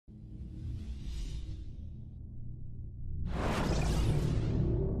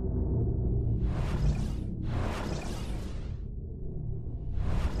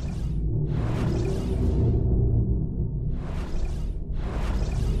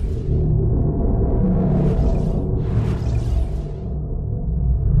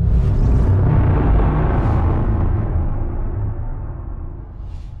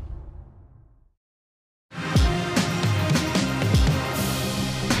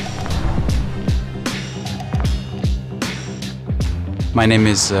My name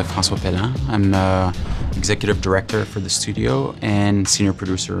is François Pellin. I'm executive director for the studio and senior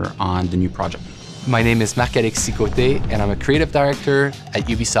producer on the new project. My name is Marc-Alexis Côté, and I'm a creative director at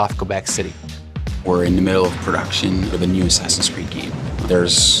Ubisoft Quebec City. We're in the middle of production of a new Assassin's Creed game.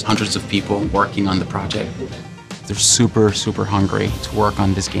 There's hundreds of people working on the project. They're super hungry to work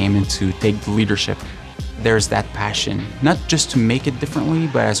on this game and to take the leadership. There's that passion, not just to make it differently,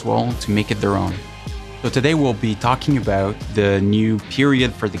 but as well to make it their own. So today we'll be talking about the new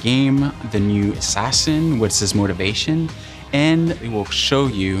period for the game, the new assassin, what's his motivation, and we will show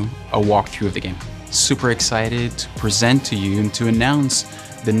you a walkthrough of the game. Super excited to present to you and to announce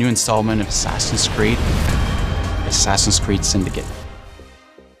the new installment of Assassin's Creed Syndicate.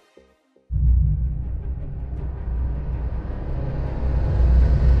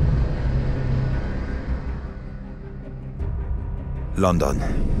 London,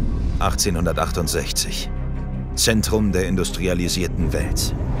 1868. Zentrum der industrialisierten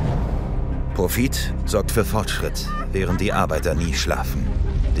Welt. Profit sorgt für Fortschritt, während die Arbeiter nie schlafen.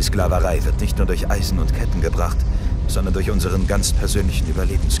 Die Sklaverei wird nicht nur durch Eisen und Ketten gebracht, sondern durch unseren ganz persönlichen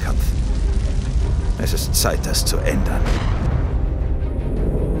Überlebenskampf. Es ist Zeit, das zu ändern.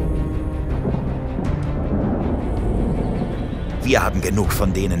 Wir haben genug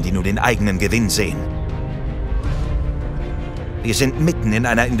von denen, die nur den eigenen Gewinn sehen. Wir sind mitten in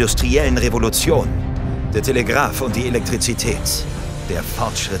einer industriellen Revolution. Der Telegraph und die Elektrizität. Der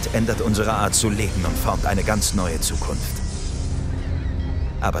Fortschritt ändert unsere Art zu leben und formt eine ganz neue Zukunft.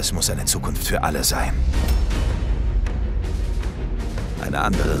 Aber es muss eine Zukunft für alle sein. Eine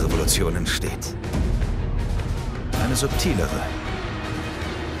andere Revolution entsteht. Eine subtilere.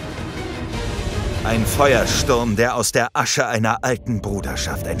 Ein Feuersturm, der aus der Asche einer alten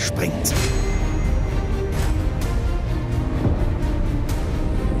Bruderschaft entspringt.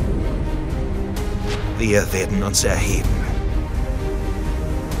 Wir werden uns erheben.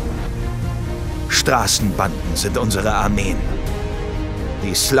 Straßenbanden sind unsere Armeen.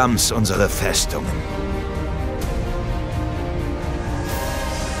 Die Slums unsere Festungen.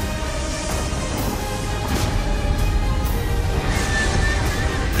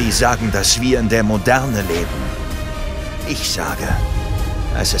 Die sagen, dass wir in der Moderne leben. Ich sage,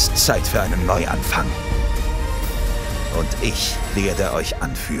 es ist Zeit für einen Neuanfang. Und ich werde euch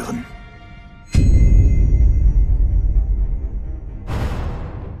anführen.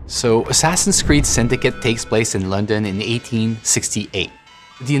 So, Assassin's Creed Syndicate takes place in London in 1868.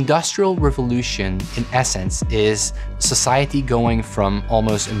 The Industrial Revolution, in essence, is society going from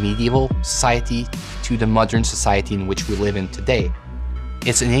almost a medieval society to the modern society in which we live in today.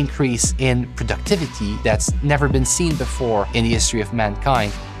 It's an increase in productivity that's never been seen before in the history of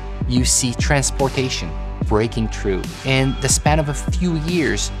mankind. You see transportation breaking through. In the span of a few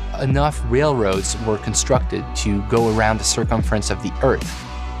years, enough railroads were constructed to go around the circumference of the Earth.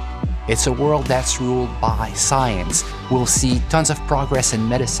 It's a world that's ruled by science. We'll see tons of progress in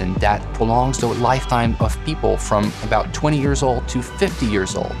medicine that prolongs the lifetime of people from about 20 years old to 50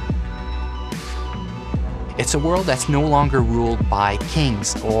 years old. It's a world that's no longer ruled by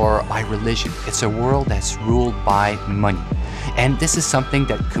kings or by religion. It's a world that's ruled by money. And this is something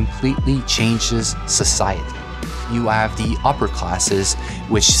that completely changes society. You have the upper classes,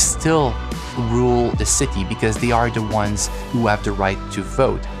 which still rule the city because they are the ones who have the right to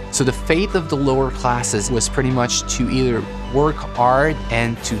vote. So the fate of the lower classes was pretty much to either work hard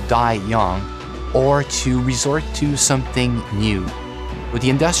and to die young, or to resort to something new. But the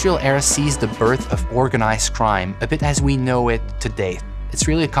industrial era sees the birth of organized crime, a bit as we know it today. It's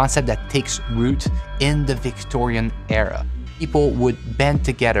really a concept that takes root in the Victorian era. People would band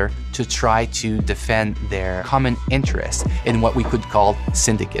together to try to defend their common interests in what we could call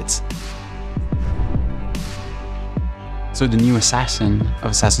syndicates. So the new assassin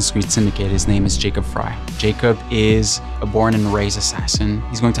of Assassin's Creed Syndicate, his name is Jacob Frye. Jacob is a born and raised assassin.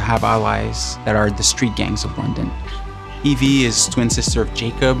 He's going to have allies that are the street gangs of London. Evie is twin sister of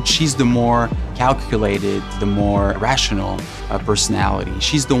Jacob. She's the more calculated, the more rational personality.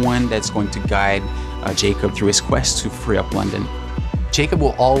 She's the one that's going to guide Jacob through his quest to free up London. Jacob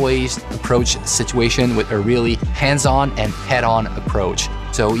will always approach the situation with a really hands-on and head-on approach.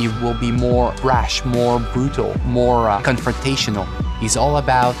 So he will be more brash, more brutal, more confrontational. He's all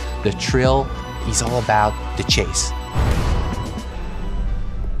about the thrill. He's all about the chase.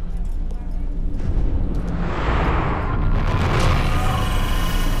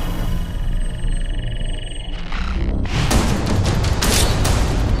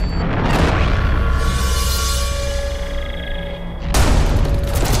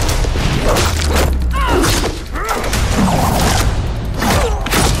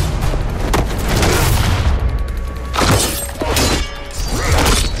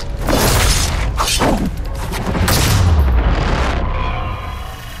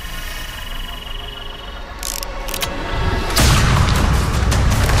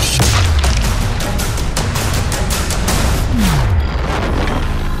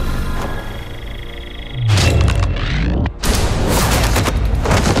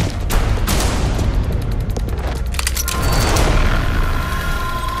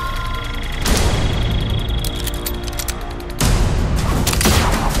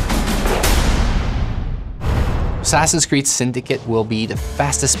 Assassin's Creed Syndicate will be the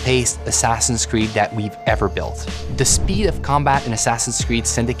fastest-paced Assassin's Creed that we've ever built. The speed of combat in Assassin's Creed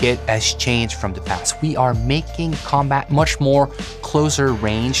Syndicate has changed from the past. We are making combat much more closer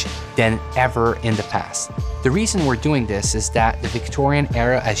range than ever in the past. The reason we're doing this is that the Victorian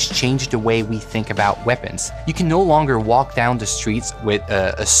era has changed the way we think about weapons. You can no longer walk down the streets with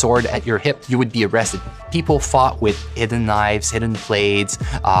a sword at your hip. You would be arrested. People fought with hidden knives, hidden blades,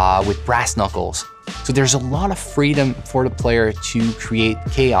 with brass knuckles. So there's a lot of freedom for the player to create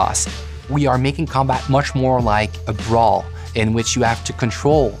chaos. We are making combat much more like a brawl in which you have to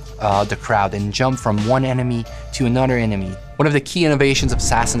control the crowd and jump from one enemy to another enemy. One of the key innovations of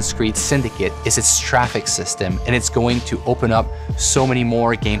Assassin's Creed Syndicate is its traffic system, and it's going to open up so many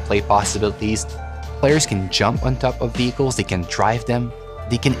more gameplay possibilities. Players can jump on top of vehicles, they can drive them,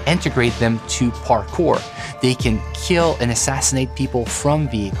 they can integrate them to parkour. They can kill and assassinate people from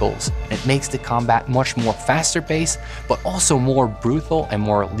vehicles. It makes the combat much more faster paced, but also more brutal and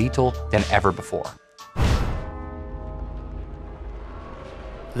more lethal than ever before.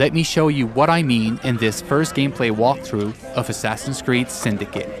 Let me show you what I mean in this first gameplay walkthrough of Assassin's Creed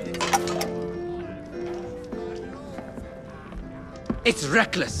Syndicate. It's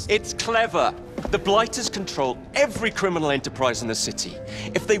reckless. It's clever. The Blighters control every criminal enterprise in the city.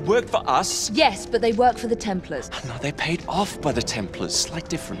 If they work for us... Yes, but they work for the Templars. No, they're paid off by the Templars. Slight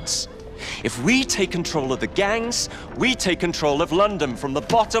difference. If we take control of the gangs, we take control of London from the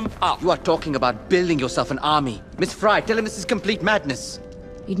bottom up. You are talking about building yourself an army. Miss Frye, tell him this is complete madness.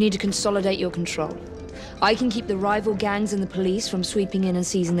 You'd need to consolidate your control. I can keep the rival gangs and the police from sweeping in and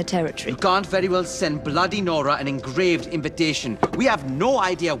seizing the territory. You can't very well send Bloody Nora an engraved invitation. We have no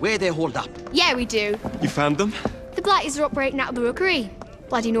idea where they hold up. Yeah, we do. You found them? The Blighters are operating out of the rookery.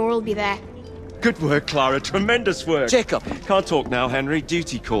 Bloody Nora will be there. Good work, Clara. Tremendous work. Jacob! Can't talk now, Henry.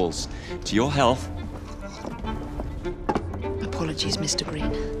 Duty calls. To your health. Apologies, Mr.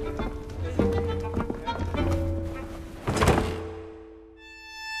 Green.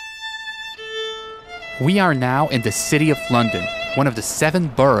 We are now in the city of London, one of the 7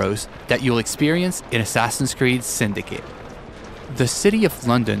 boroughs that you'll experience in Assassin's Creed Syndicate. The city of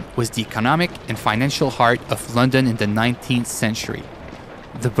London was the economic and financial heart of London in the 19th century.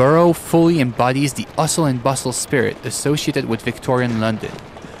 The borough fully embodies the hustle and bustle spirit associated with Victorian London.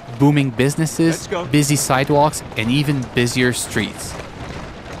 Booming businesses, busy sidewalks, and even busier streets.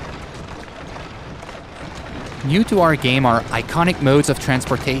 New to our game are iconic modes of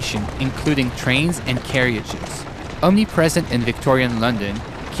transportation, including trains and carriages. Omnipresent in Victorian London,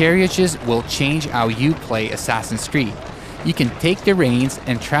 carriages will change how you play Assassin's Creed. You can take the reins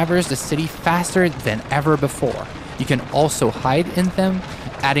and traverse the city faster than ever before. You can also hide in them,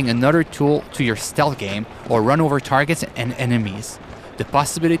 adding another tool to your stealth game, or run over targets and enemies. The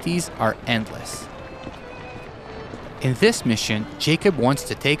possibilities are endless. In this mission, Jacob wants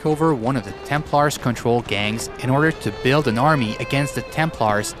to take over one of the Templars' controlled gangs in order to build an army against the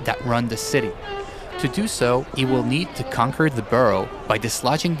Templars that run the city. To do so, he will need to conquer the borough by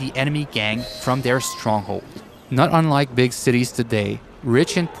dislodging the enemy gang from their stronghold. Not unlike big cities today,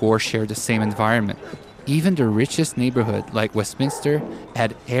 rich and poor share the same environment. Even the richest neighborhood, like Westminster,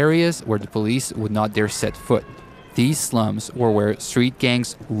 had areas where the police would not dare set foot. These slums were where street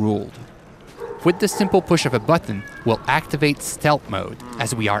gangs ruled. With the simple push of a button, we'll activate stealth mode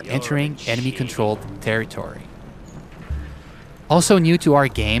as we are entering enemy-controlled territory. Also new to our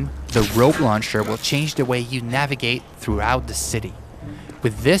game, the rope launcher will change the way you navigate throughout the city.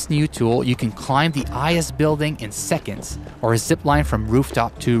 With this new tool, you can climb the highest building in seconds, or zip line from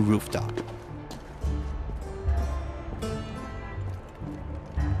rooftop to rooftop.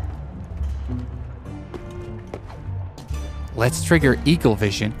 Let's trigger Eagle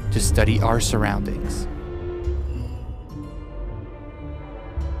Vision to study our surroundings.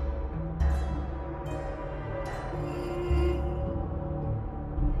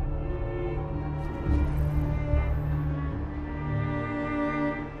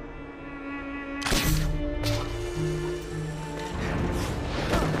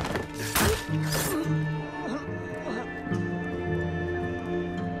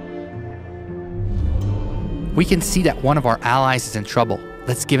 We can see that one of our allies is in trouble.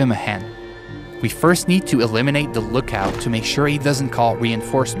 Let's give him a hand. We first need to eliminate the lookout to make sure he doesn't call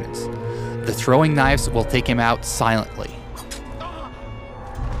reinforcements. The throwing knives will take him out silently.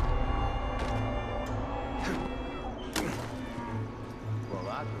 Well,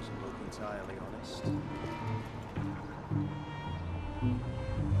 that doesn't look entirely honest.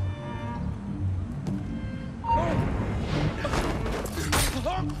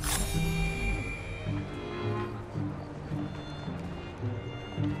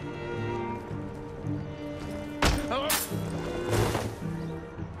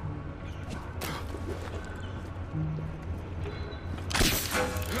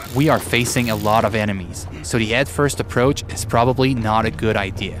 we are facing a lot of enemies, so the head-first approach is probably not a good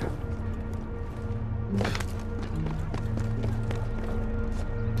idea.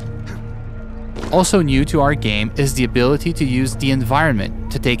 Also new to our game is the ability to use the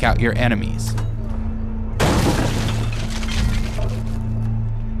environment to take out your enemies.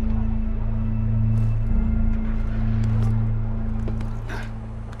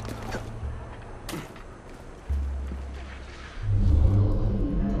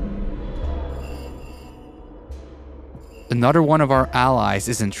 Another one of our allies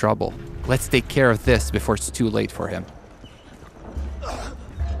is in trouble. Let's take care of this before it's too late for him.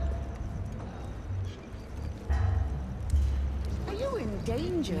 Are you in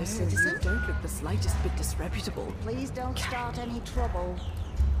danger, citizen? Don't look the slightest bit disreputable. Please don't start any trouble.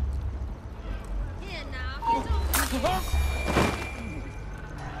 Here now.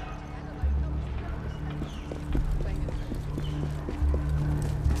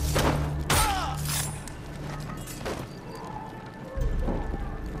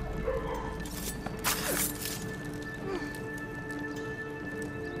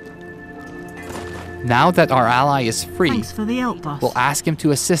 Now that our ally is free, Thanks for the help, boss. we'll ask him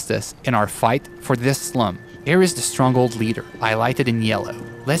to assist us in our fight for this slum. Here is the stronghold leader, highlighted in yellow.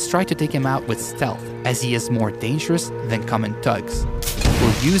 Let's try to take him out with stealth, as he is more dangerous than common thugs.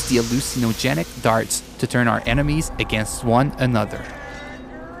 We'll use the hallucinogenic darts to turn our enemies against one another.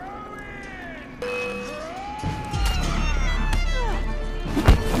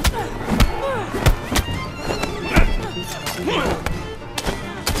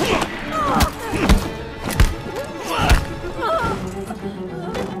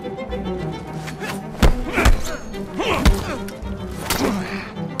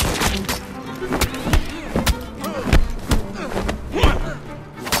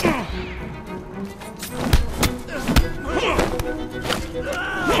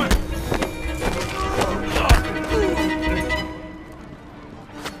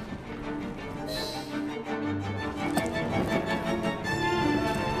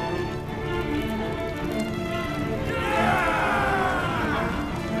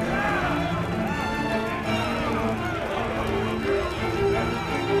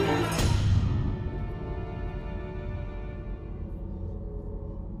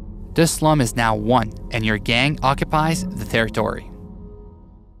 This slum is now won, and your gang occupies the territory.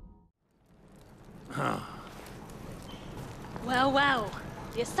 Well, well,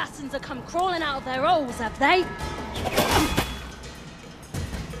 the assassins have come crawling out of their holes, have they?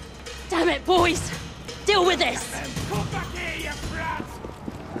 Damn it, boys! Deal with this!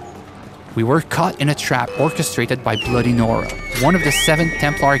 We were caught in a trap orchestrated by Bloody Nora, one of the 7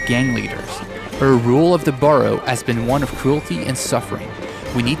 Templar gang leaders. Her rule of the borough has been one of cruelty and suffering.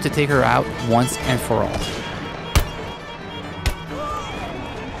 We need to take her out once and for all.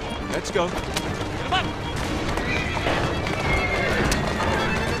 Let's go. Get him up!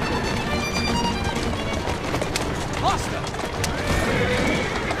 Faster!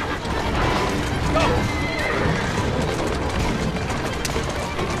 Go!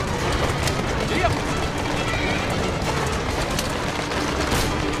 Yep.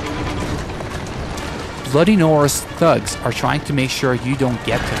 Bloody Nora's thugs are trying to make sure you don't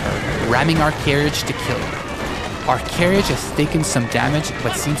get to her, ramming our carriage to kill her. Our carriage has taken some damage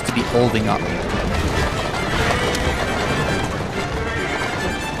but seems to be holding up.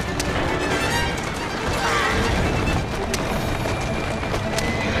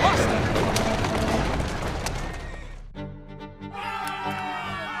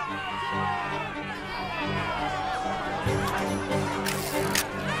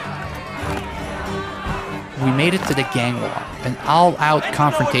 We made it to the gang war, an all-out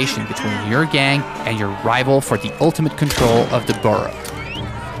confrontation between your gang and your rival for the ultimate control of the borough.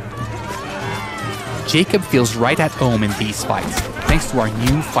 Jacob feels right at home in these fights, thanks to our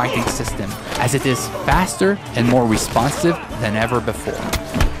new fighting system, as it is faster and more responsive than ever before.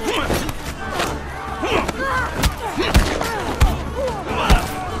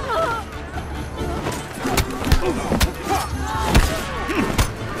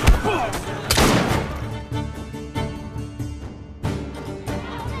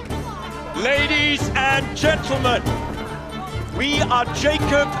 Ladies and gentlemen, we are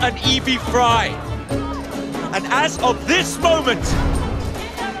Jacob and Evie Frye. And as of this moment,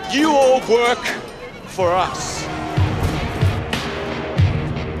 you all work for us.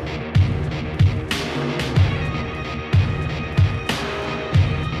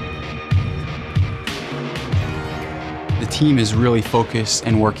 The team is really focused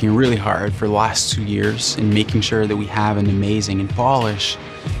and working really hard for the last 2 years in making sure that we have an amazing and polished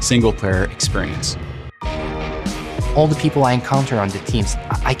single-player experience. all the people I encounter on the teams,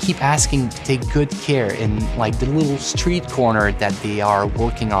 I keep asking to take good care in like the little street corner that they are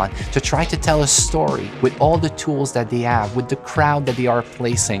working on, to try to tell a story with all the tools that they have, with the crowd that they are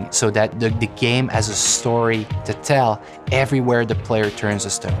placing, so that the game has a story to tell everywhere the player turns a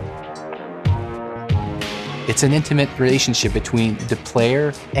stone. It's an intimate relationship between the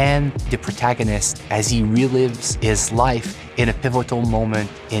player and the protagonist as he relives his life in a pivotal moment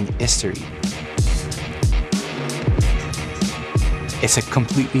in history. It's a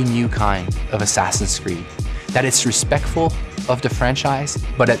completely new kind of Assassin's Creed, that it's respectful of the franchise,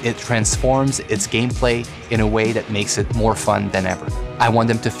 but that it transforms its gameplay in a way that makes it more fun than ever. I want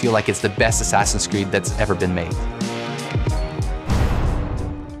them to feel like it's the best Assassin's Creed that's ever been made.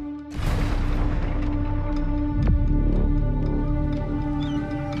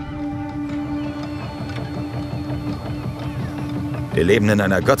 Wir leben in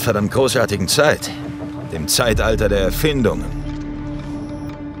einer gottverdammt großartigen Zeit, dem Zeitalter der Erfindungen.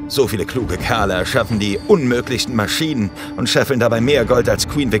 So viele kluge Kerle erschaffen die unmöglichsten Maschinen und scheffeln dabei mehr Gold als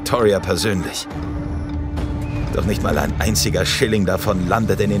Queen Victoria persönlich. Doch nicht mal ein einziger Schilling davon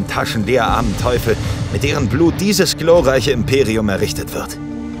landet in den Taschen der armen Teufel, mit deren Blut dieses glorreiche Imperium errichtet wird.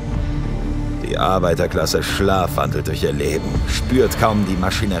 Die Arbeiterklasse schlafwandelt durch ihr Leben, spürt kaum die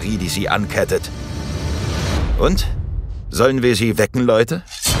Maschinerie, die sie ankettet. Und? Sollen wir sie wecken, Leute?